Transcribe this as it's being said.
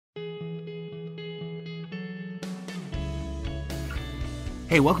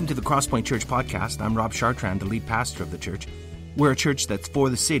Hey, welcome to the Crosspoint Church podcast. I'm Rob Chartrand, the lead pastor of the church. We're a church that's for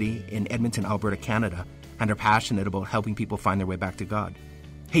the city in Edmonton, Alberta, Canada, and are passionate about helping people find their way back to God.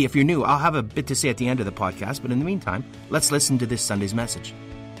 Hey, if you're new, I'll have a bit to say at the end of the podcast, but in the meantime, let's listen to this Sunday's message.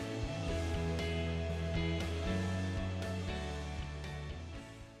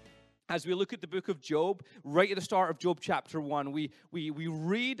 As we look at the book of Job, right at the start of Job chapter 1, we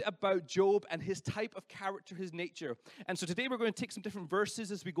read about Job and his type of character, his nature. And so today we're going to take some different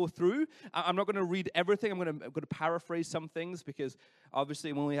verses as we go through. I'm not going to read everything. I'm going to paraphrase some things because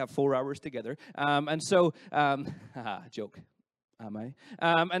obviously we only have 4 hours together. Joke. Am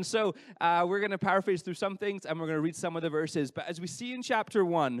I? We're going to paraphrase through some things, and we're going to read some of the verses. But as we see in chapter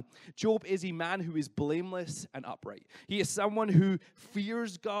 1, Job is a man who is blameless and upright. He is someone who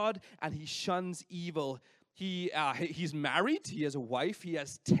fears God, and he shuns evil. He's married. He has a wife. He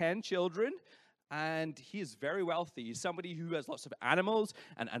has 10 children. And he is very wealthy. He's somebody who has lots of animals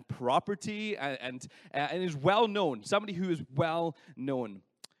and property and is well known. Somebody who is well known.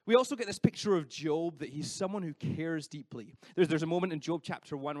 We also get this picture of Job, that he's someone who cares deeply. There's a moment in Job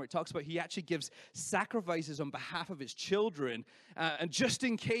chapter 1 where it talks about he actually gives sacrifices on behalf of his children, and just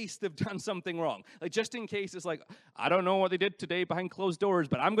in case they've done something wrong. Like, just in case it's like, I don't know what they did today behind closed doors,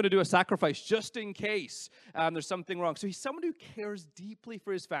 but I'm going to do a sacrifice just in case there's something wrong. So he's someone who cares deeply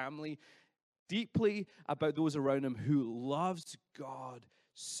for his family, deeply about those around him, who loves God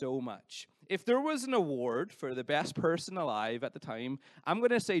so much. If there was an award for the best person alive at the time, I'm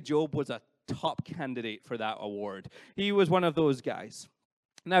going to say Job was a top candidate for that award. He was one of those guys.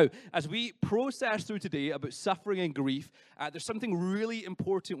 Now, as we process through today about suffering and grief, there's something really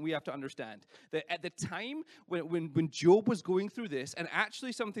important we have to understand. That at the time when Job was going through this, and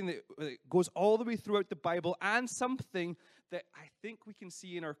actually something that goes all the way throughout the Bible, and something that I think we can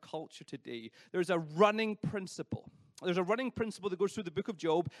see in our culture today, there's a running principle. There's a running principle that goes through the book of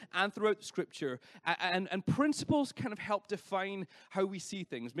Job and throughout the scripture. And principles kind of help define how we see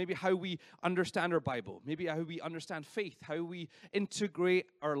things, maybe how we understand our Bible, maybe how we understand faith, how we integrate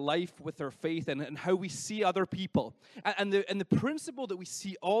our life with our faith, and how we see other people. And the principle that we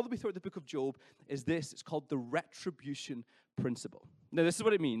see all the way throughout the book of Job is this. It's called the retribution principle. Now, this is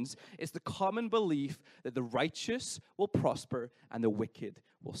what it means. It's the common belief that the righteous will prosper and the wicked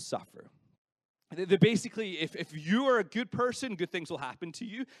will suffer. Basically, if you are a good person, good things will happen to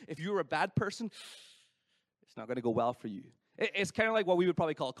you. If you're a bad person, it's not going to go well for you. It's kind of like what we would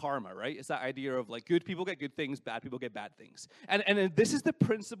probably call karma, right? It's that idea of like good people get good things, bad people get bad things. And this is the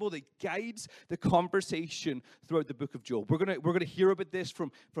principle that guides the conversation throughout the book of Job. We're gonna hear about this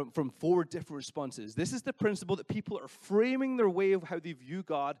from 4 different responses. This is the principle that people are framing their way of how they view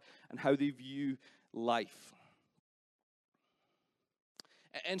God and how they view life.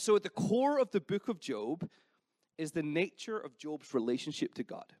 And so at the core of the book of Job is the nature of Job's relationship to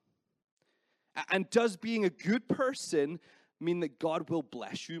God. And does being a good person mean that God will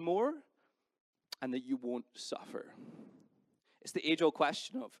bless you more and that you won't suffer? It's the age-old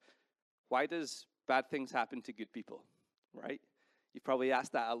question of, why does bad things happen to good people, right? You've probably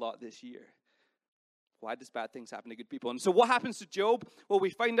asked that a lot this year. Why does bad things happen to good people? And so what happens to Job? Well, we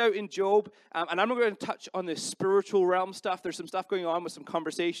find out in Job, and I'm not going to touch on the spiritual realm stuff. There's some stuff going on with some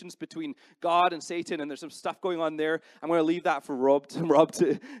conversations between God and Satan, and there's some stuff going on there. I'm going to leave that for Rob to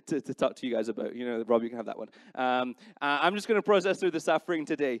talk to you guys about. You know, Rob, you can have that one. I'm just going to process through the suffering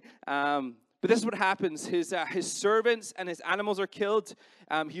today. But this is what happens. His servants and his animals are killed.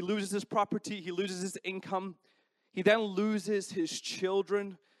 He loses his property. He loses his income. He then loses his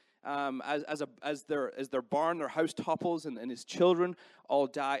children. As their barn, their house topples, and his children all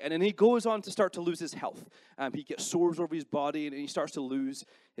die. And then he goes on to start to lose his health. He gets sores over his body, and he starts to lose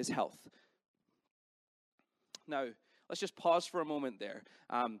his health. Now, let's just pause for a moment there.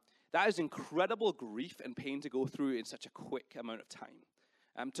 That is incredible grief and pain to go through in such a quick amount of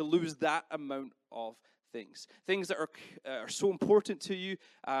time. To lose that amount of things that are so important to you.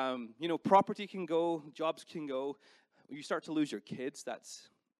 Property can go, jobs can go. You start to lose your kids,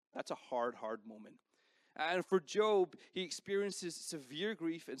 that's a hard moment. And for Job, he experiences severe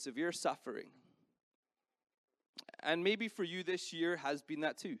grief and severe suffering. And maybe for you this year has been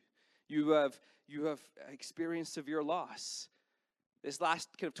that too. You have experienced severe loss. This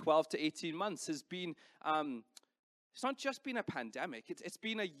last kind of 12 to 18 months has been, it's not just been a pandemic. It's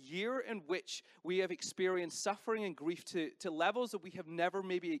been a year in which we have experienced suffering and grief to levels that we have never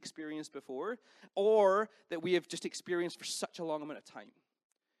maybe experienced before, or that we have just experienced for such a long amount of time.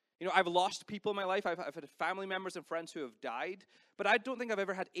 You know, I've lost people in my life. I've had family members and friends who have died, but I don't think I've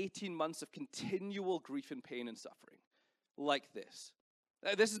ever had 18 months of continual grief and pain and suffering like this.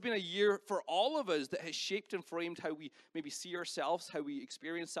 This has been a year for all of us that has shaped and framed how we maybe see ourselves, how we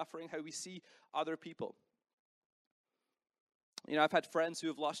experience suffering, how we see other people. You know, I've had friends who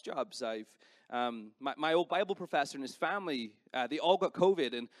have lost jobs. My old Bible professor and his family, they all got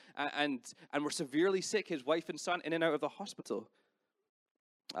COVID and were severely sick. His wife and son in and out of the hospital.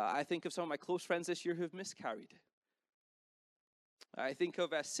 I think of some of my close friends this year who have miscarried. I think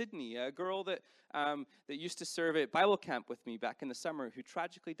of Sydney, a girl that used to serve at Bible camp with me back in the summer, who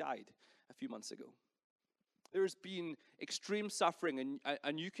tragically died a few months ago. There's been extreme suffering,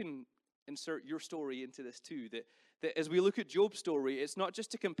 and you can insert your story into this too, that as we look at Job's story, it's not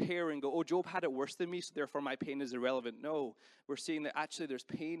just to compare and go, oh, Job had it worse than me, so therefore my pain is irrelevant. No, we're seeing that actually there's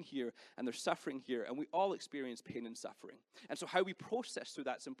pain here, and there's suffering here, and we all experience pain and suffering. And so how we process through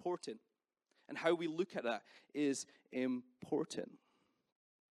that's important, and how we look at that is important.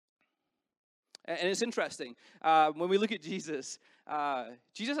 And it's interesting, when we look at Jesus,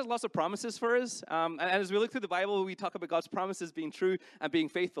 Jesus has lots of promises for us. And as we look through the Bible, we talk about God's promises being true and being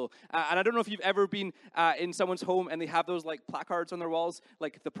faithful. And I don't know if you've ever been in someone's home and they have those like placards on their walls,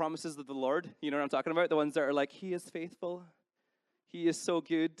 like the promises of the Lord. You know what I'm talking about? The ones that are like, He is faithful. He is so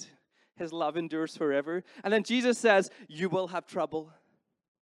good. His love endures forever. And then Jesus says, you will have trouble.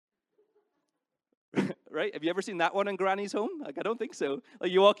 Right? Have you ever seen that one in Granny's home? Like, I don't think so.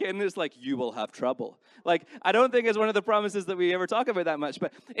 Like, you walk in and it's like, you will have trouble. Like, I don't think it's one of the promises that we ever talk about that much,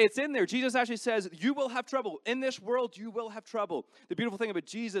 but it's in there. Jesus actually says, you will have trouble. In this world, you will have trouble. The beautiful thing about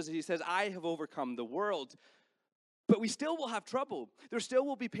Jesus is he says, I have overcome the world. But we still will have trouble. There still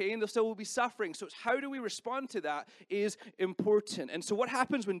will be pain. There still will be suffering. So it's how do we respond to that is important. And so what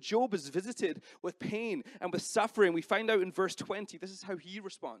happens when Job is visited with pain and with suffering? We find out in verse 20, this is how he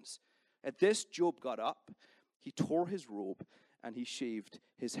responds. At this, Job got up, he tore his robe, and he shaved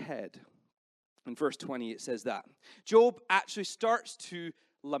his head. In verse 20, it says that. Job actually starts to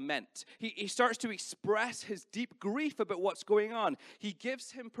lament. He starts to express his deep grief about what's going on. He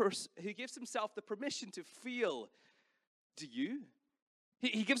gives himself the permission to feel. Do you?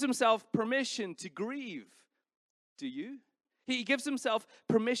 He gives himself permission to grieve. Do you? He gives himself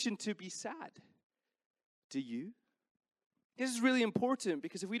permission to be sad. Do you? This is really important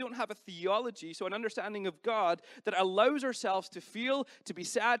because if we don't have a theology, so an understanding of God that allows ourselves to feel, to be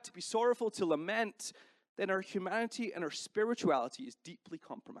sad, to be sorrowful, to lament, then our humanity and our spirituality is deeply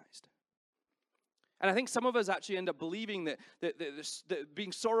compromised. And I think some of us actually end up believing that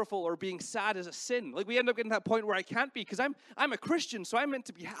being sorrowful or being sad is a sin. Like we end up getting to that point where I can't be because I'm a Christian, so I'm meant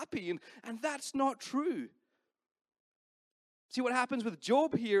to be happy, and that's not true. See, what happens with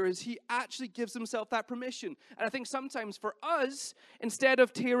Job here is he actually gives himself that permission. And I think sometimes for us, instead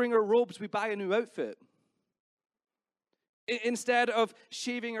of tearing our robes, we buy a new outfit. Instead of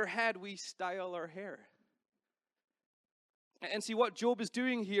shaving our head, we style our hair. And see, what Job is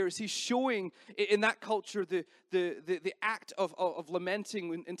doing here is he's showing in that culture the act of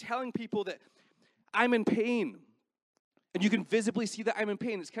lamenting and telling people that I'm in pain. And you can visibly see that I'm in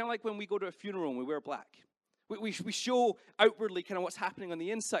pain. It's kind of like when we go to a funeral and we wear black. We show outwardly kind of what's happening on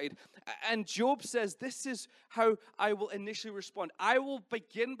the inside. And Job says, this is how I will initially respond. I will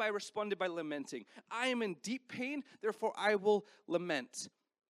begin by responding by lamenting. I am in deep pain, therefore I will lament.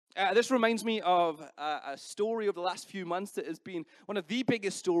 This reminds me of a story of the last few months that has been one of the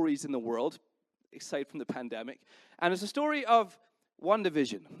biggest stories in the world, aside from the pandemic. And it's a story of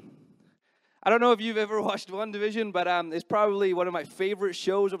WandaVision. I don't know if you've ever watched WandaVision, but it's probably one of my favorite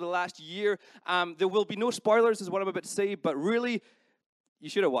shows over the last year. There will be no spoilers, is what I'm about to say, but really, you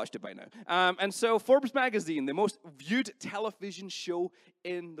should have watched it by now. And so Forbes magazine, the most viewed television show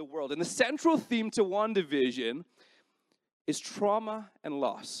in the world. And the central theme to WandaVision is trauma and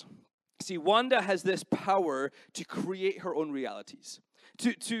loss. See, Wanda has this power to create her own realities.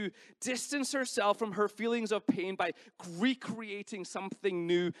 To distance herself from her feelings of pain by recreating something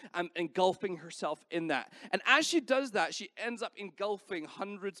new and engulfing herself in that. And as she does that, she ends up engulfing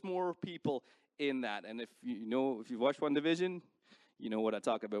hundreds more people in that. And if you've watched WandaVision, you know what I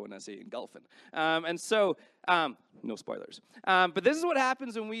talk about when I say engulfing. No spoilers. But this is what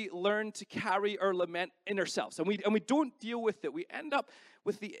happens when we learn to carry our lament in ourselves. And we don't deal with it. We end up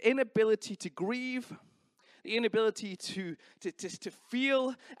with the inability to grieve, the inability to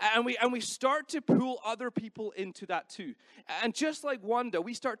feel, and we start to pull other people into that too. And just like Wanda,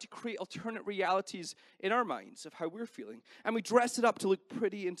 we start to create alternate realities in our minds of how we're feeling, and we dress it up to look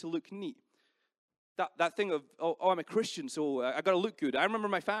pretty and to look neat. That thing of, I'm a Christian, so I got to look good. I remember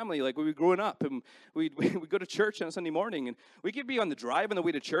my family, like, we were growing up, and we'd go to church on a Sunday morning, and we could be on the drive on the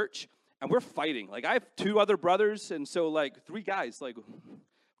way to church, and we're fighting. Like, I have 2 other brothers, and so, like, 3 guys, like,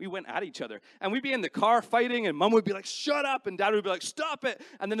 We went at each other. And we'd be in the car fighting, and Mom would be like, shut up, and Dad would be like, stop it.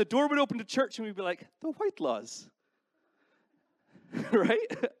 And then the door would open to church, and we'd be like, the Whitelaws. Right?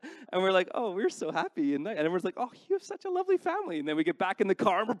 And we're like, oh, we're so happy. And everyone's like, oh, you have such a lovely family. And then we get back in the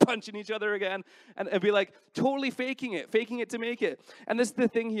car and we're punching each other again. And it'd be like totally faking it to make it. And this is the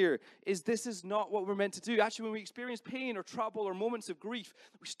thing here, is this is not what we're meant to do. Actually, when we experience pain or trouble or moments of grief,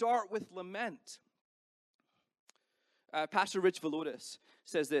 we start with lament. Pastor Rich Villodas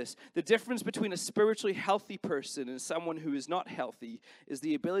says this: the difference between a spiritually healthy person and someone who is not healthy is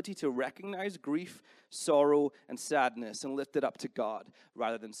the ability to recognize grief, sorrow, and sadness and lift it up to God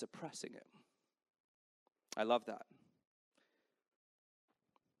rather than suppressing it. I love that.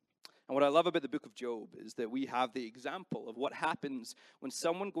 And what I love about the book of Job is that we have the example of what happens when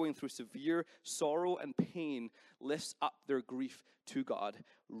someone going through severe sorrow and pain lifts up their grief to God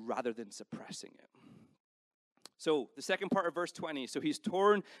rather than suppressing it. So, the second part of verse 20, so he's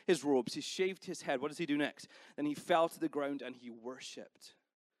torn his robes, he's shaved his head. What does he do next? Then he fell to the ground and he worshipped.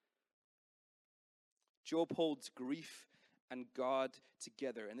 Job holds grief and God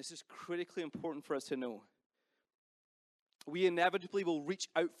together, and this is critically important for us to know. We inevitably will reach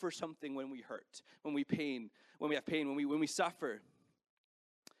out for something when we hurt, when we have pain, when we suffer.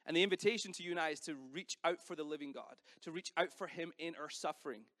 And the invitation to you and I is to reach out for the living God, to reach out for him in our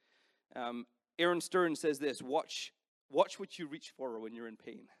suffering. Aaron Stern says this: watch what you reach for when you're in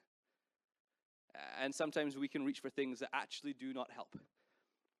pain. And sometimes we can reach for things that actually do not help.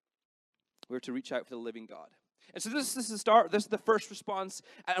 We're to reach out for the living God. And so this is the start. This is the first response.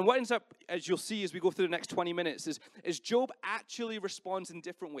 And what ends up, as you'll see as we go through the next 20 minutes, is Job actually responds in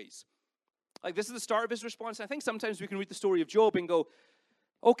different ways. Like, this is the start of his response. And I think sometimes we can read the story of Job and go,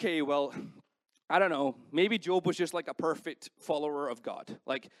 okay, well, I don't know. Maybe Job was just like a perfect follower of God.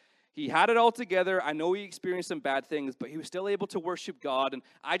 Like, he had it all together. I know he experienced some bad things, but he was still able to worship God, and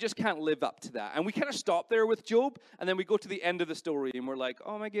I just can't live up to that. And we kind of stop there with Job, and then we go to the end of the story, and we're like,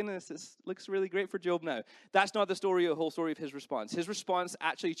 oh my goodness, this looks really great for Job now. That's not the whole story of his response. His response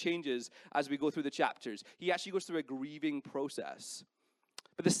actually changes as we go through the chapters. He actually goes through a grieving process.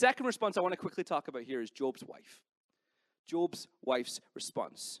 But the second response I want to quickly talk about here is Job's wife. Job's wife's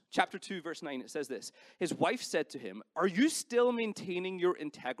response. Chapter 2, verse 9, it says this: his wife said to him, "Are you still maintaining your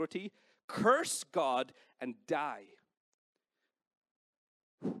integrity? Curse God and die."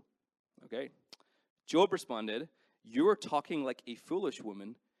 Okay. Job responded, "You are talking like a foolish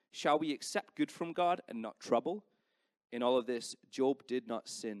woman. Shall we accept good from God and not trouble?" In all of this, Job did not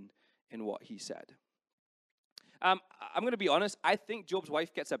sin in what he said. I'm going to be honest. I think Job's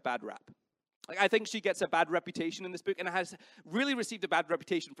wife gets a bad rap. I think she gets a bad reputation in this book, and has really received a bad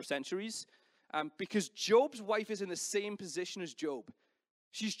reputation for centuries, because Job's wife is in the same position as Job.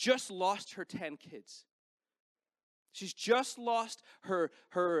 She's just lost her 10 kids. She's just lost her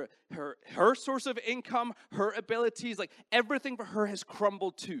source of income, her abilities, like everything for her has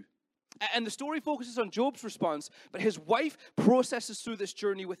crumbled too. And the story focuses on Job's response, but his wife processes through this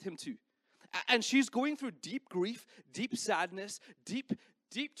journey with him too. And she's going through deep grief, deep sadness, deep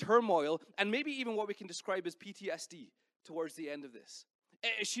turmoil, and maybe even what we can describe as PTSD towards the end of this.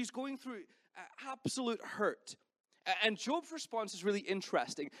 She's going through absolute hurt. And Job's response is really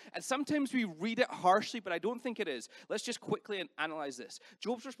interesting. And sometimes we read it harshly, but I don't think it is. Let's just quickly analyze this.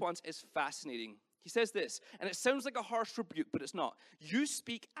 Job's response is fascinating. He says this, and it sounds like a harsh rebuke, but it's not. You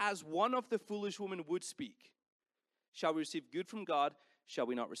speak as one of the foolish women would speak. Shall we receive good from God? Shall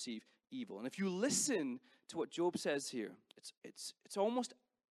we not receive evil? And if you listen to what Job says here, it's almost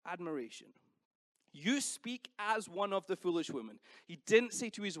admiration. You speak as one of the foolish women. He didn't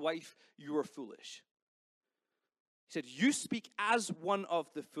say to his wife, "You are foolish." He said, "You speak as one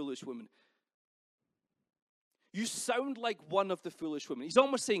of the foolish women. You sound like one of the foolish women." He's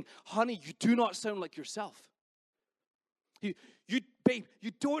almost saying, "Honey, you do not sound like yourself. Babe,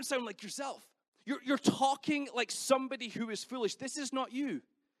 you don't sound like yourself. You're talking like somebody who is foolish. This is not you.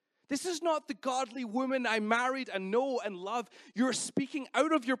 This is not the godly woman I married and know and love. You're speaking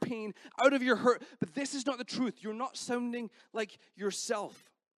out of your pain, out of your hurt, but this is not the truth. You're not sounding like yourself."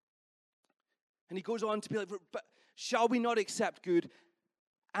 And he goes on to be like, "But shall we not accept good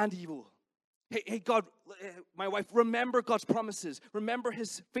and evil? Hey, God, my wife, remember God's promises. Remember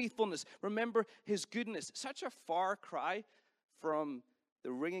his faithfulness. Remember his goodness." Such a far cry from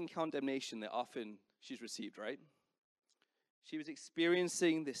the ringing condemnation that often she's received, right? She was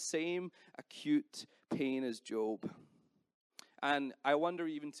experiencing the same acute pain as Job. And I wonder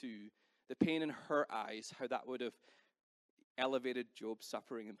even too, the pain in her eyes, how that would have elevated Job's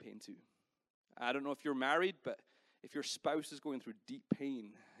suffering and pain too. I don't know if you're married, but if your spouse is going through deep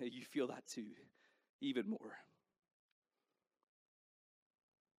pain, you feel that too, even more.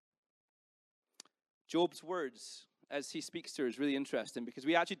 Job's words as he speaks to her is really interesting because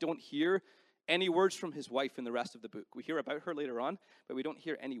we actually don't hear any words from his wife in the rest of the book. We hear about her later on, but we don't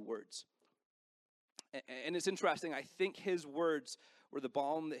hear any words. And it's interesting. I think his words were the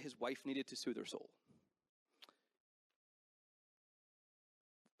balm that his wife needed to soothe her soul.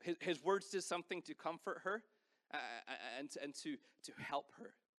 His words did something to comfort her and to help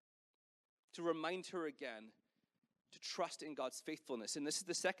her, to remind her again to trust in God's faithfulness. And this is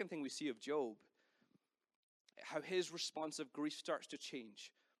the second thing we see of Job, how his response of grief starts to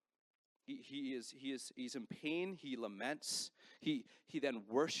change. He's in pain, he laments, he then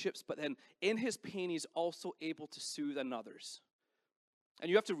worships, but then in his pain he's also able to soothe others. And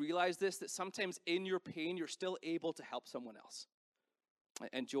you have to realize this, that sometimes in your pain you're still able to help someone else.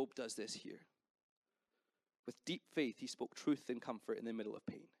 And Job does this here. With deep faith, he spoke truth and comfort in the middle of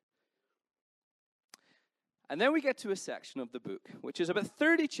pain. And then we get to a section of the book, which is about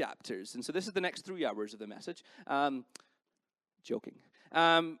 30 chapters. And so this is the next 3 hours of the message. Joking.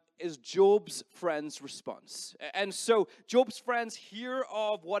 Is Job's friends' response. And so Job's friends hear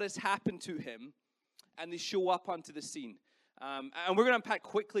of what has happened to him, and they show up onto the scene. And we're going to unpack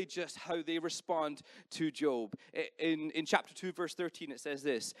quickly just how they respond to Job. In chapter 2, verse 13, it says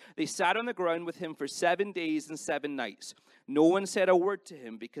this: They sat on the ground with him for 7 days and 7 nights. No one said a word to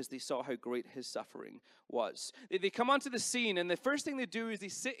him because they saw how great his suffering was. They come onto the scene, and the first thing they do is they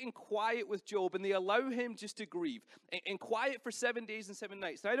sit in quiet with Job, and they allow him just to grieve. In quiet for 7 days and 7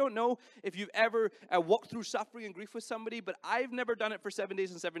 nights. Now, I don't know if you've ever walked through suffering and grief with somebody, but I've never done it for 7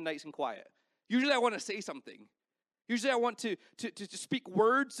 days and 7 nights in quiet. Usually I want to say something. Usually I want to speak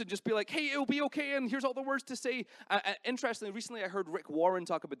words and just be like, hey, it'll be okay, and here's all the words to say. Interestingly, recently I heard Rick Warren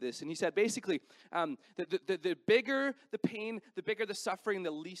talk about this, and he said basically the bigger the pain, the bigger the suffering,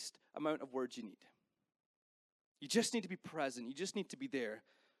 the least amount of words you need. You just need to be present. You just need to be there.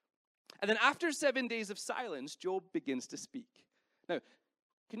 And then after 7 days of silence, Job begins to speak. Now,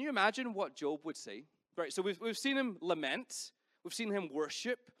 can you imagine what Job would say? Right, so we've seen him lament. We've seen him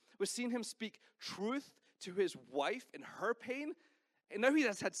worship. We've seen him speak truth to his wife in her pain, and now he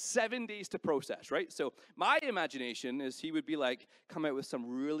has had 7 days to process, right? So my imagination is he would be like, come out with some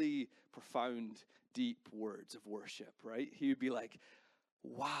really profound, deep words of worship, right? He would be like,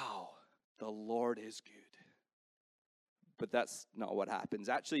 wow, the Lord is good. But that's not what happens.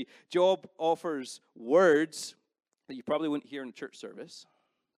 Actually, Job offers words that you probably wouldn't hear in a church service.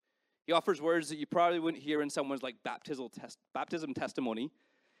 He offers words that you probably wouldn't hear in someone's like baptism testimony.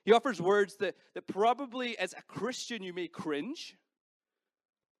 He offers words that probably as a Christian you may cringe,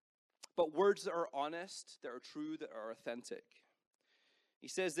 but words that are honest, that are true, that are authentic. He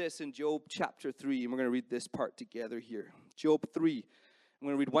says this in Job chapter 3, and we're going to read this part together here. Job 3, I'm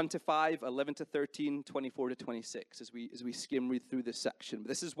going to read 1 to 5, 11 to 13, 24 to 26 as we read through this section. But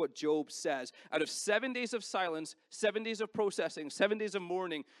this is what Job says. Out of 7 days of silence, 7 days of processing, 7 days of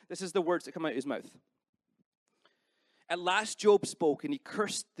mourning, this is the words that come out of his mouth. At last Job spoke, and he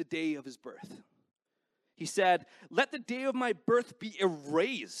cursed the day of his birth. He said, let the day of my birth be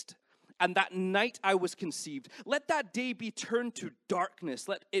erased, and that night I was conceived. Let that day be turned to darkness.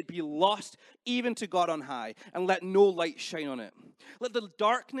 Let it be lost even to God on high, and let no light shine on it. Let the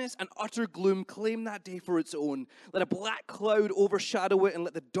darkness and utter gloom claim that day for its own. Let a black cloud overshadow it, and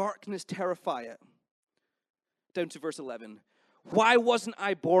let the darkness terrify it. Down to verse 11. Why wasn't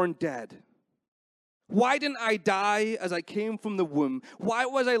I born dead? Why didn't I die as I came from the womb? Why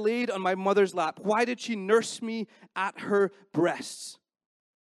was I laid on my mother's lap? Why did she nurse me at her breasts?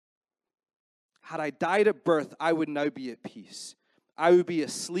 Had I died at birth, I would now be at peace. I would be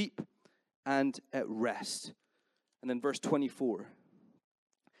asleep and at rest. And then verse 24.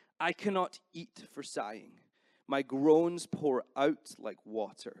 I cannot eat for sighing. My groans pour out like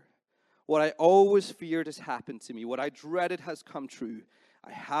water. What I always feared has happened to me. What I dreaded has come true.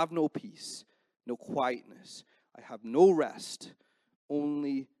 I have no peace. No quietness. I have no rest.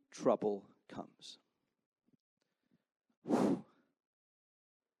 Only trouble comes. Whew.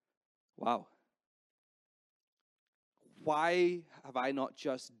 Wow. Why have I not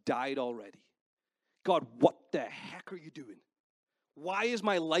just died already? God, what the heck are you doing? Why is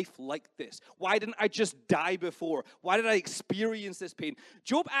my life like this? Why didn't I just die before? Why did I experience this pain?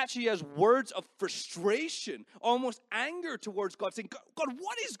 Job actually has words of frustration, almost anger towards God, saying, God,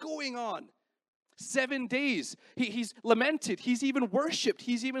 what is going on? 7 days. He's lamented. He's even worshipped.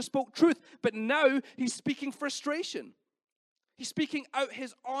 He's even spoke truth. But now he's speaking frustration. He's speaking out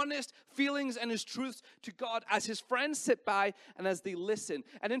his honest feelings and his truths to God as his friends sit by and as they listen.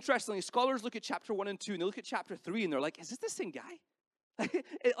 And interestingly, scholars look at chapter 1 and 2, and they look at chapter 3, and they're like, is this the same guy?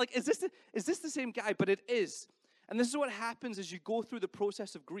 Is this the same guy? But it is. And this is what happens as you go through the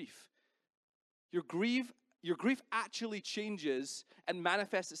process of grief. your grief actually changes and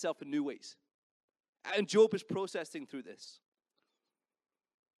manifests itself in new ways. And Job is processing through this.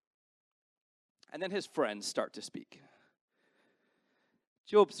 And then his friends start to speak.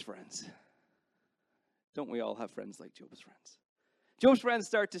 Job's friends. Don't we all have friends like Job's friends? Job's friends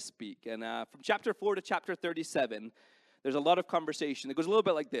start to speak. And from chapter 4 to chapter 37, there's a lot of conversation. It goes a little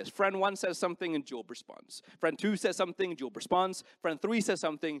bit like this. Friend 1 says something and Job responds. Friend 2 says something, Job responds. Friend 3 says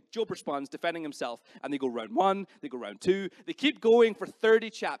something, Job responds, defending himself. And they go round 1, they go round 2. They keep going for 30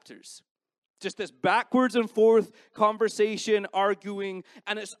 chapters. Just this backwards and forth conversation, arguing,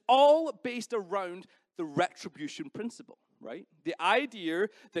 and it's all based around the retribution principle, right? The idea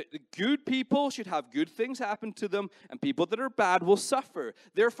that the good people should have good things happen to them, and people that are bad will suffer.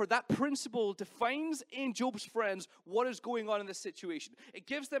 Therefore, that principle defines in Job's friends what is going on in this situation. It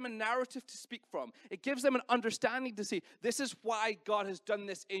gives them a narrative to speak from. It gives them an understanding to say, this is why God has done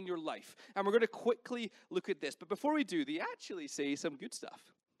this in your life. And we're going to quickly look at this. But before we do, they actually say some good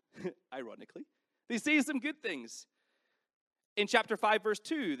stuff. Ironically, they say some good things. In chapter 5, verse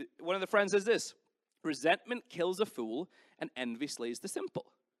 2, one of the friends says this: resentment kills a fool, and envy slays the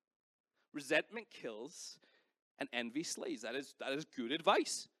simple. Resentment kills, and envy slays. That is good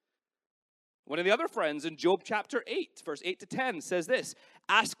advice. One of the other friends in Job chapter 8, verse 8 to 10 says this: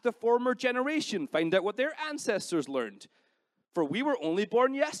 ask the former generation, find out what their ancestors learned. For we were only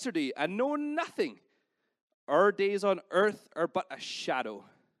born yesterday and know nothing. Our days on earth are but a shadow.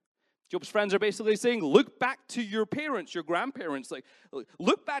 Job's friends are basically saying, look back to your parents, your grandparents. Like,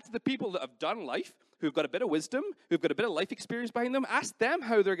 look back to the people that have done life, who've got a bit of wisdom, who've got a bit of life experience behind them. Ask them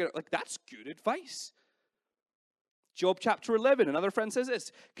how they're going to, that's good advice. Job chapter 11, another friend says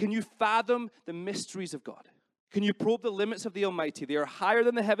this: can you fathom the mysteries of God? Can you probe the limits of the Almighty? They are higher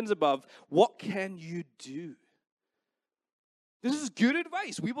than the heavens above. What can you do? This is good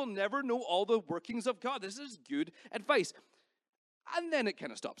advice. We will never know all the workings of God. This is good advice. And then it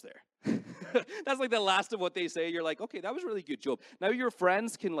kind of stops there. That's like the last of what they say. You're like, okay, that was really good, Job. Now your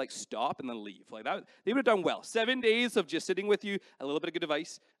friends can stop and then leave. Like that, they would have done well. 7 days of just sitting with you, a little bit of good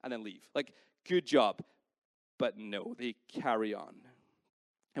advice, and then leave. Good job. But no, they carry on.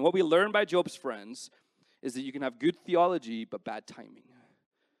 And what we learn by Job's friends is that you can have good theology, but bad timing.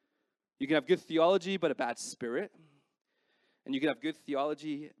 You can have good theology, but a bad spirit. And you can have good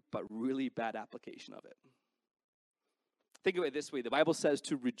theology, but really bad application of it. Think of it this way. The Bible says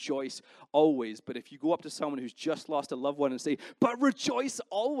to rejoice always. But if you go up to someone who's just lost a loved one and say, but rejoice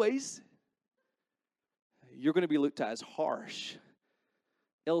always, you're going to be looked at as harsh,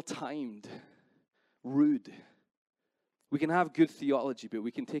 ill-timed, rude. We can have good theology, but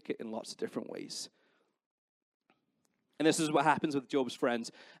we can take it in lots of different ways. And this is what happens with Job's friends.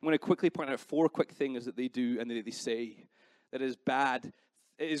 I'm going to quickly point out 4 quick things that they do and that they say that is bad.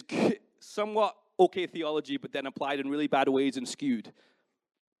 It is good, somewhat okay theology, but then applied in really bad ways and skewed.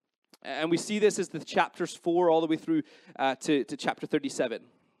 And we see this as the chapters 4 all the way through to chapter 37.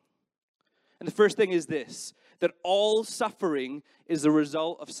 And the first thing is this: that all suffering is the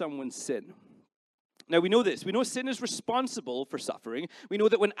result of someone's sin. Now, we know this. We know sin is responsible for suffering. We know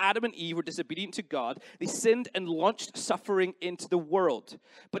that when Adam and Eve were disobedient to God, they sinned and launched suffering into the world.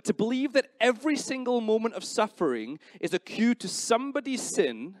 But to believe that every single moment of suffering is a cue to somebody's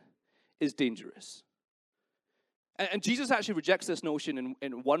sin is dangerous. And Jesus actually rejects this notion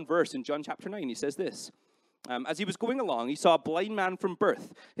in one verse in John chapter 9. He says this: as he was going along, he saw a blind man from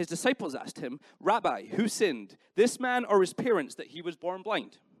birth. His disciples asked him, Rabbi, who sinned, this man or his parents, that he was born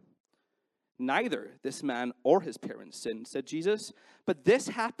blind? Neither this man or his parents sinned, said Jesus, but this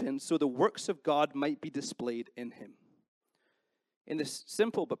happened so the works of God might be displayed in him. In this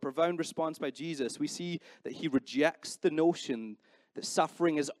simple but profound response by Jesus, we see that he rejects the notion that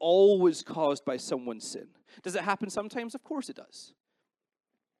suffering is always caused by someone's sin. Does it happen sometimes? Of course it does.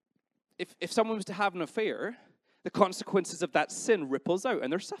 If someone was to have an affair, the consequences of that sin ripples out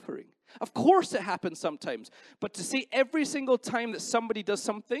and they're suffering. Of course it happens sometimes. But to say every single time that somebody does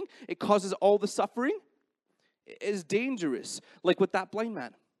something, it causes all the suffering, is dangerous. Like with that blind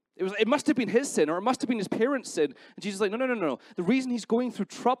man. It must have been his sin, or it must have been his parents' sin. And Jesus is like, no. The reason he's going through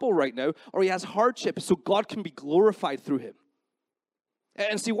trouble right now, or he has hardship, is so God can be glorified through him.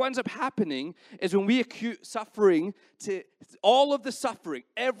 And see, what ends up happening is when we acute suffering to all of the suffering,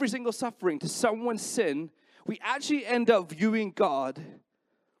 every single suffering to someone's sin, we actually end up viewing God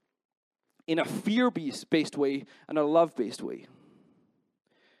in a fear-based way and a love-based way.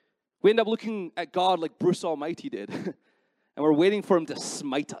 We end up looking at God like Bruce Almighty did, and we're waiting for him to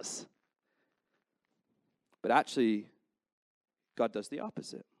smite us. But actually, God does the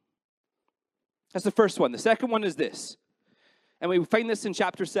opposite. That's the first one. The second one is this. And we find this in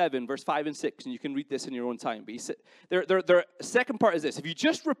chapter 7, verse 5 and 6, and you can read this in your own time. But the second part is this: if you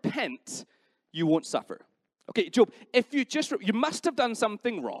just repent, you won't suffer. Okay, Job, if you must have done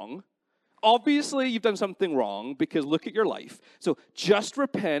something wrong. Obviously, you've done something wrong because look at your life. So just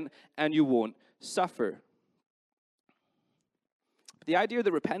repent and you won't suffer. But the idea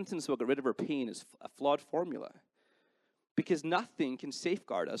that repentance will get rid of our pain is a flawed formula because nothing can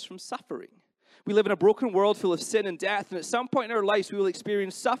safeguard us from suffering. We live in a broken world full of sin and death, and at some point in our lives, we will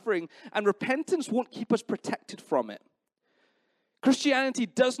experience suffering, and repentance won't keep us protected from it. Christianity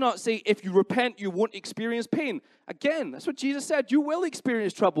does not say if you repent, you won't experience pain. Again, that's what Jesus said. You will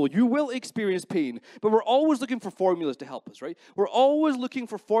experience trouble. You will experience pain. But we're always looking for formulas to help us, right? We're always looking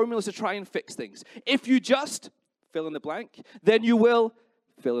for formulas to try and fix things. If you just fill in the blank, then you will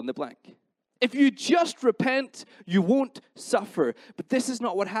fill in the blank. If you just repent, you won't suffer. But this is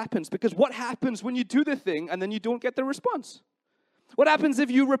not what happens, because what happens when you do the thing and then you don't get the response? What happens if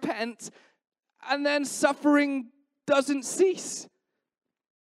you repent and then suffering doesn't cease?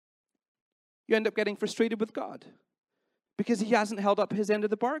 You end up getting frustrated with God because he hasn't held up his end of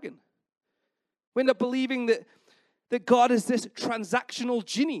the bargain. We end up believing that God is this transactional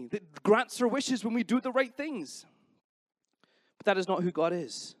genie that grants our wishes when we do the right things. But that is not who God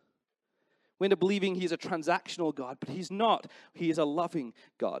is. We end up believing he's a transactional God, but he's not. He is a loving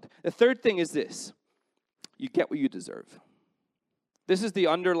God. The third thing is this: you get what you deserve. This is the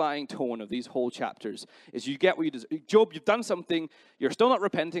underlying tone of these whole chapters, is you get what you deserve. Job, you've done something, you're still not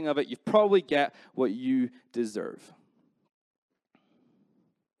repenting of it, you probably get what you deserve.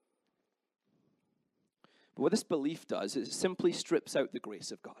 But what this belief does is it simply strips out the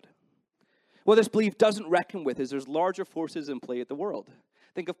grace of God. What this belief doesn't reckon with is there's larger forces in play at the world.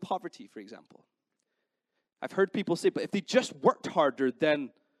 Think of poverty, for example. I've heard people say, but if they just worked harder,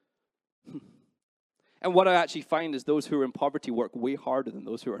 then... And what I actually find is those who are in poverty work way harder than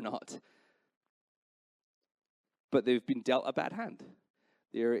those who are not. But they've been dealt a bad hand.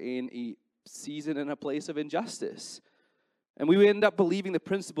 They're in a season and a place of injustice. And we end up believing the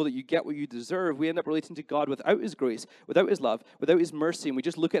principle that you get what you deserve. We end up relating to God without his grace, without his love, without his mercy, and we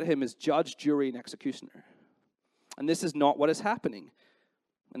just look at him as judge, jury, and executioner. And this is not what is happening.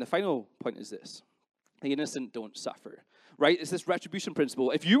 And the final point is this: the innocent don't suffer. Right? It's this retribution principle.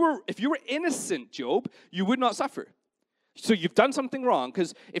 If you were innocent, Job, you would not suffer. So you've done something wrong,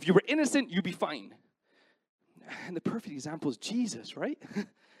 because if you were innocent, you'd be fine. And the perfect example is Jesus, right?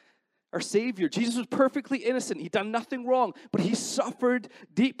 Our Savior. Jesus was perfectly innocent. He'd done nothing wrong, but he suffered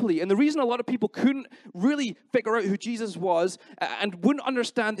deeply. And the reason a lot of people couldn't really figure out who Jesus was and wouldn't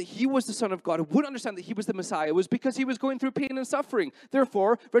understand that he was the Son of God, and wouldn't understand that he was the Messiah, was because he was going through pain and suffering.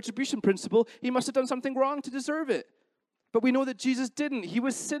 Therefore, retribution principle, he must have done something wrong to deserve it. But we know that Jesus didn't. He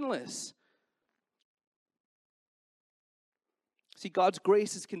was sinless. See, God's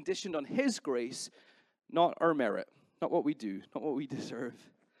grace is conditioned on his grace, not our merit, not what we do, not what we deserve.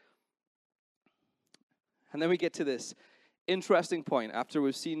 And then we get to this interesting point after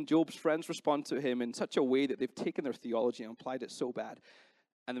we've seen Job's friends respond to him in such a way that they've taken their theology and applied it so bad.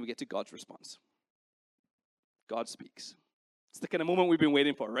 And then we get to God's response. God speaks. It's the kind of moment we've been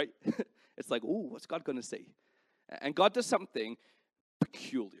waiting for, right? It's like, oh, what's God going to say? And God does something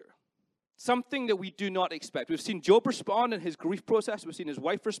peculiar. Something that we do not expect. We've seen Job respond in his grief process. We've seen his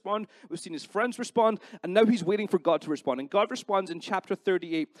wife respond. We've seen his friends respond. And now he's waiting for God to respond. And God responds in chapter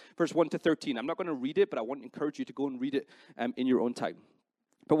 38, verse 1 to 13. I'm not going to read it, but I want to encourage you to go and read it in your own time.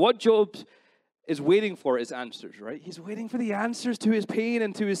 But what Job is waiting for is answers, right? He's waiting for the answers to his pain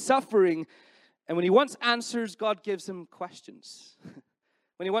and to his suffering. And when he wants answers, God gives him questions.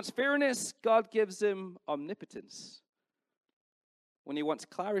 When he wants fairness, God gives him omnipotence. When he wants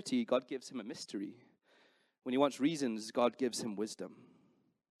clarity, God gives him a mystery. When he wants reasons, God gives him wisdom.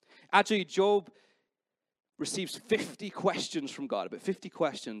 Actually, Job receives 50 questions from God, about 50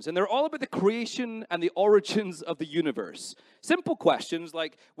 questions. And they're all about the creation and the origins of the universe. Simple questions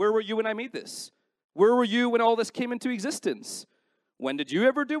like, where were you when I made this? Where were you when all this came into existence? When did you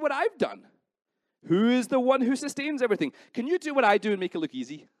ever do what I've done? Who is the one who sustains everything? Can you do what I do and make it look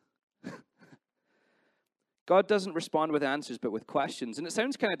easy? God doesn't respond with answers, but with questions. And it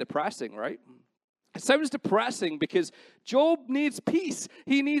sounds kind of depressing, right? It sounds depressing because Job needs peace.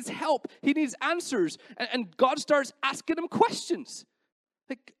 He needs help. He needs answers. And God starts asking him questions.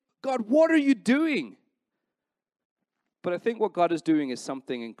 Like, God, what are you doing? But I think what God is doing is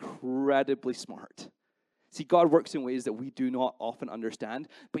something incredibly smart. See, God works in ways that we do not often understand,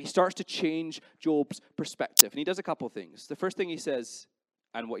 but he starts to change Job's perspective. And he does a couple things. The first thing he says,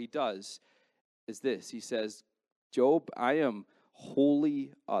 and what he does, is this. He says, Job, I am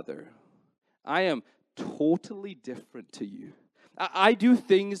wholly other. I am totally different to you. I do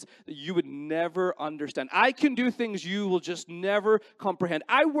things that you would never understand. I can do things you will just never comprehend.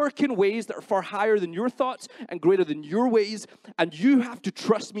 I work in ways that are far higher than your thoughts and greater than your ways, and you have to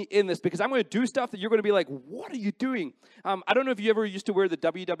trust me in this because I'm going to do stuff that you're going to be like, what are you doing? I don't know if you ever used to wear the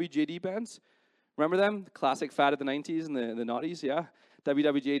WWJD bands. Remember them? The classic fad of the 90s and the noughties, yeah?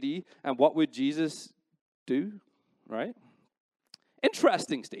 WWJD. And what would Jesus do, right?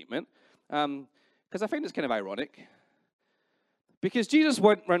 Interesting statement, because I find it's kind of ironic. Because Jesus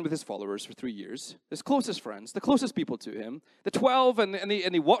went around with his followers for 3 years, his closest friends, the closest people to him, the 12, and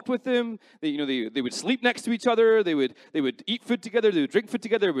they walked with him. They would sleep next to each other. They would eat food together. They would drink food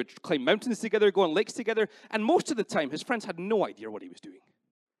together. They would climb mountains together, go on lakes together. And most of the time, his friends had no idea what he was doing.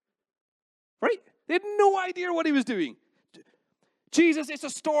 Right? They had no idea what he was doing. Jesus, it's a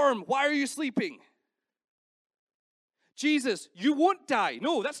storm. Why are you sleeping? Jesus, you won't die.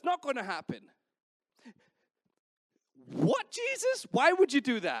 No, that's not going to happen. What, Jesus? Why would you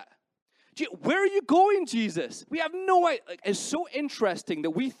do that? Where are you going, Jesus? We have no idea. It's so interesting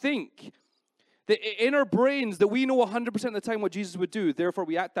that we think that in our brains that we know 100% of the time what Jesus would do. Therefore,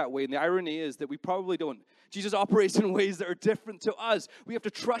 we act that way. And the irony is that we probably don't. Jesus operates in ways that are different to us. We have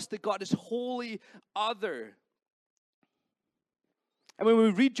to trust that God is wholly other. And when we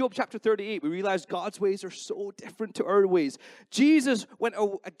read Job chapter 38, we realize God's ways are so different to our ways. Jesus went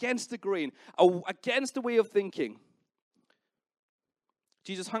against the grain, against the way of thinking.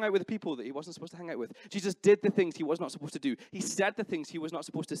 Jesus hung out with people that he wasn't supposed to hang out with. Jesus did the things he was not supposed to do. He said the things he was not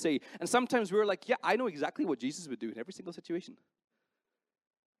supposed to say. And sometimes we're like, yeah, I know exactly what Jesus would do in every single situation.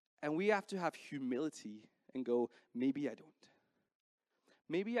 And we have to have humility and go, maybe I don't.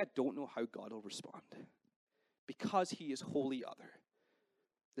 Maybe I don't know how God will respond because he is wholly other.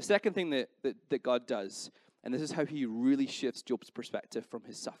 The second thing that God does, and this is how he really shifts Job's perspective from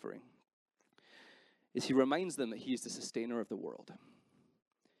his suffering, is he reminds them that he is the sustainer of the world.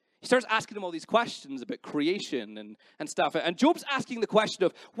 He starts asking them all these questions about creation and stuff. And Job's asking the question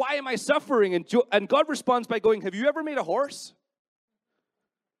of, why am I suffering? And God responds by going, have you ever made a horse?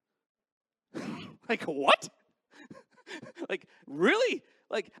 Like, what? Like, really?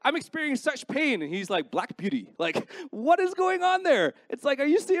 Like, I'm experiencing such pain. And he's like, Black Beauty. Like, what is going on there? It's like, are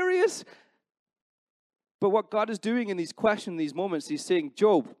you serious? But what God is doing in these questions, these moments, he's saying,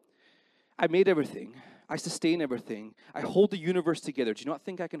 Job, I made everything. I sustain everything. I hold the universe together. Do you not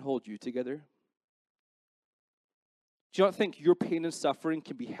think I can hold you together? Do you not think your pain and suffering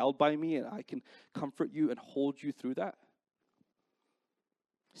can be held by me and I can comfort you and hold you through that?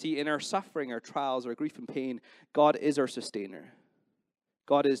 See, in our suffering, our trials, our grief and pain, God is our sustainer.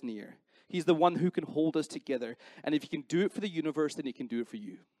 God is near. He's the one who can hold us together. And if he can do it for the universe, then he can do it for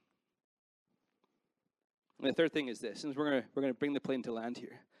you. And the third thing is this, and we're going to bring the plane to land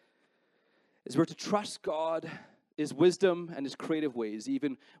here, is we're to trust God, his wisdom, and his creative ways,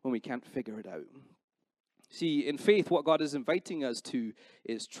 even when we can't figure it out. See, in faith, what God is inviting us to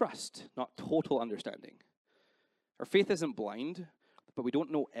is trust, not total understanding. Our faith isn't blind, but we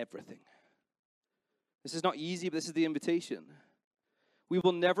don't know everything. This is not easy, but this is the invitation. We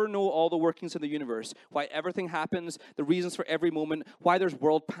will never know all the workings of the universe, why everything happens, the reasons for every moment, why there's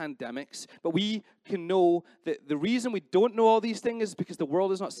world pandemics. But we can know that the reason we don't know all these things is because the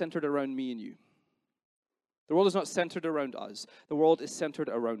world is not centered around me and you. The world is not centered around us. The world is centered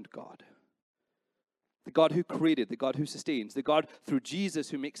around God. The God who created, the God who sustains, the God through Jesus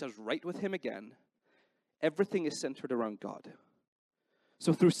who makes us right with him again. Everything is centered around God.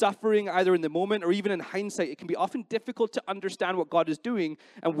 So through suffering, either in the moment or even in hindsight, it can be often difficult to understand what God is doing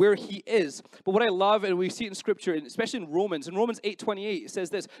and where he is. But what I love, and we see it in Scripture, and especially in Romans 8:28, it says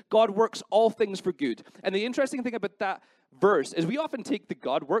this, God works all things for good. And the interesting thing about that verse is we often take the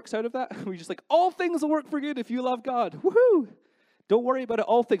God works out of that. We just like, all things will work for good if you love God. Woohoo! Don't worry about it,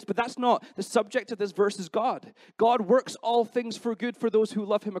 all things. But that's not the subject of this verse is God. God works all things for good for those who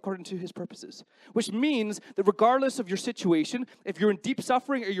love him according to his purposes. Which means that regardless of your situation, if you're in deep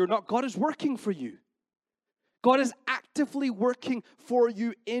suffering or you're not, God is working for you. God is actively working for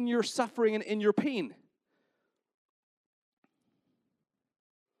you in your suffering and in your pain.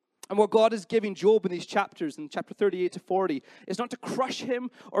 And what God is giving Job in these chapters, in chapter 38 to 40, is not to crush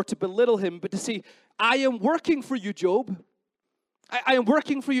him or to belittle him, but to say, I am working for you, Job. I am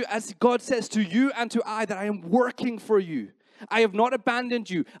working for you, as God says to you and to I, that I am working for you. I have not abandoned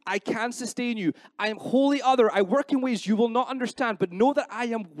you. I can sustain you. I am wholly other. I work in ways you will not understand, but know that I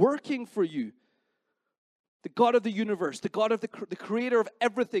am working for you. The God of the universe, the God of the creator of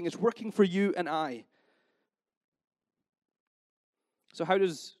everything is working for you and I. So how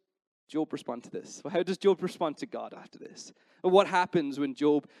does Job respond to this? Well, how does Job respond to God after this? Well, what happens when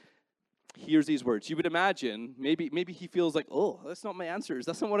Job hears these words. You would imagine, maybe he feels like, oh, that's not my answers.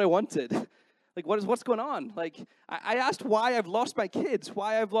 That's not what I wanted. Like, what's going on? Like, I asked why I've lost my kids,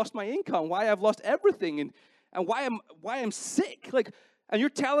 why I've lost my income, why I've lost everything, and why I'm sick. Like, and you're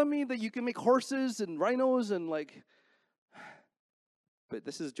telling me that you can make horses and rhinos and like. But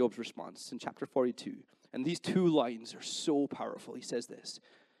this is Job's response in chapter 42. And these 2 lines are so powerful. He says this: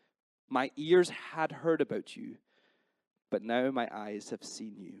 "My ears had heard about you, but now my eyes have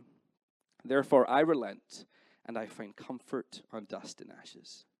seen you. Therefore I relent, and I find comfort on dust and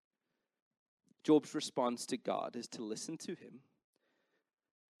ashes." Job's response to God is to listen to him.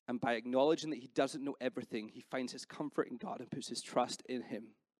 And by acknowledging that he doesn't know everything, he finds his comfort in God and puts his trust in him.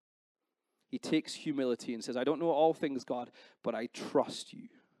 He takes humility and says, I don't know all things, God, but I trust you.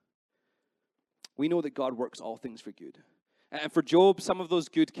 We know that God works all things for good. And for Job, some of those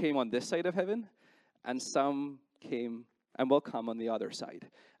good came on this side of heaven, and some came and will come on the other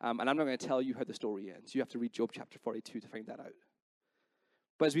side. And I'm not going to tell you how the story ends. You have to read Job chapter 42 to find that out.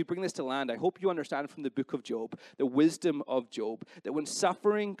 But as we bring this to land, I hope you understand from the book of Job, the wisdom of Job, that when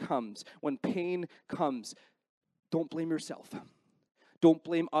suffering comes, when pain comes, don't blame yourself. Don't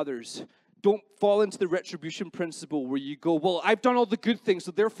blame others. Don't fall into the retribution principle where you go, well, I've done all the good things,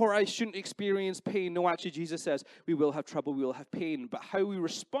 so therefore I shouldn't experience pain. No, actually, Jesus says we will have trouble, we will have pain. But how we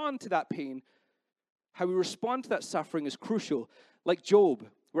respond to that pain, how we respond to that suffering is crucial. Like Job,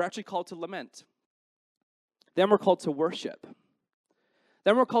 we're actually called to lament. Then we're called to worship.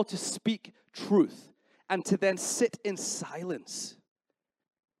 Then we're called to speak truth and to then sit in silence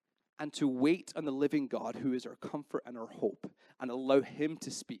and to wait on the living God who is our comfort and our hope and allow him to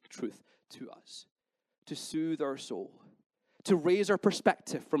speak truth to us, to soothe our soul, to raise our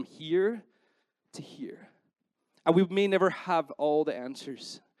perspective from here to here. And we may never have all the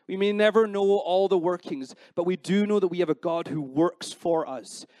answers. We may never know all the workings, but we do know that we have a God who works for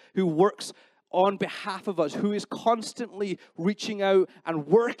us, who works on behalf of us, who is constantly reaching out and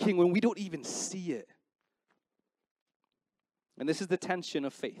working when we don't even see it. And this is the tension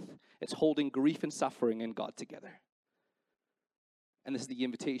of faith. It's holding grief and suffering and God together. And this is the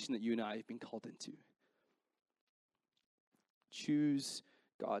invitation that you and I have been called into. Choose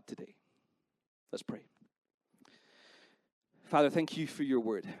God today. Let's pray. Father, thank you for your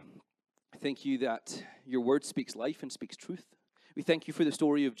word. Thank you that your word speaks life and speaks truth. We thank you for the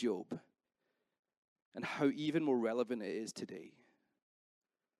story of Job and how even more relevant it is today.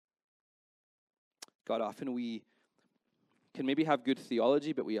 God, often we can maybe have good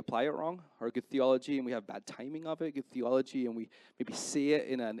theology, but we apply it wrong, or good theology and we have bad timing of it, good theology and we maybe say it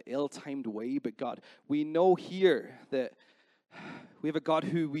in an ill-timed way. But God, we know here that we have a God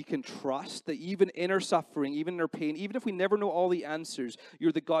who we can trust, that even in our suffering, even in our pain, even if we never know all the answers,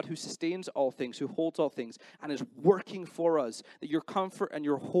 you're the God who sustains all things, who holds all things, and is working for us, that your comfort and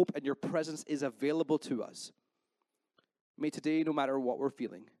your hope and your presence is available to us. May today, no matter what we're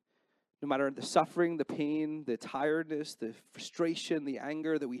feeling, no matter the suffering, the pain, the tiredness, the frustration, the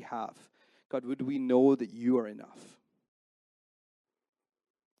anger that we have, God, would we know that you are enough?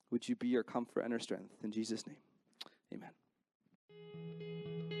 Would you be our comfort and our strength? In Jesus' name, amen.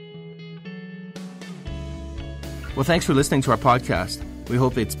 Well, thanks for listening to our podcast. We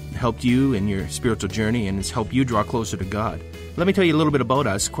hope it's helped you in your spiritual journey and it's helped you draw closer to God. Let me tell you a little bit about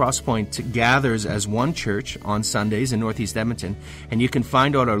us. Crosspoint gathers as one church on Sundays in Northeast Edmonton, and you can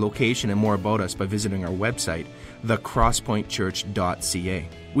find out our location and more about us by visiting our website, thecrosspointchurch.ca.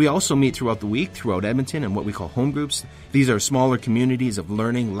 We also meet throughout the week throughout Edmonton in what we call home groups. These are smaller communities of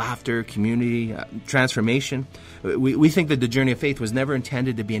learning, laughter, community, transformation. We think that the journey of faith was never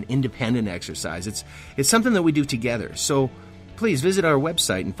intended to be an independent exercise. It's something that we do together. So please visit our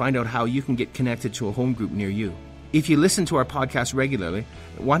website and find out how you can get connected to a home group near you. If you listen to our podcast regularly,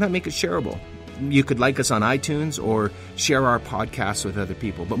 why not make it shareable? You could like us on iTunes or share our podcasts with other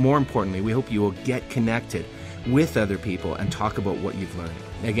people. But more importantly, we hope you will get connected with other people and talk about what you've learned.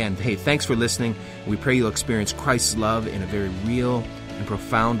 Again, hey, thanks for listening. We pray you'll experience Christ's love in a very real and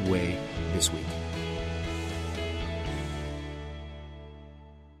profound way this week.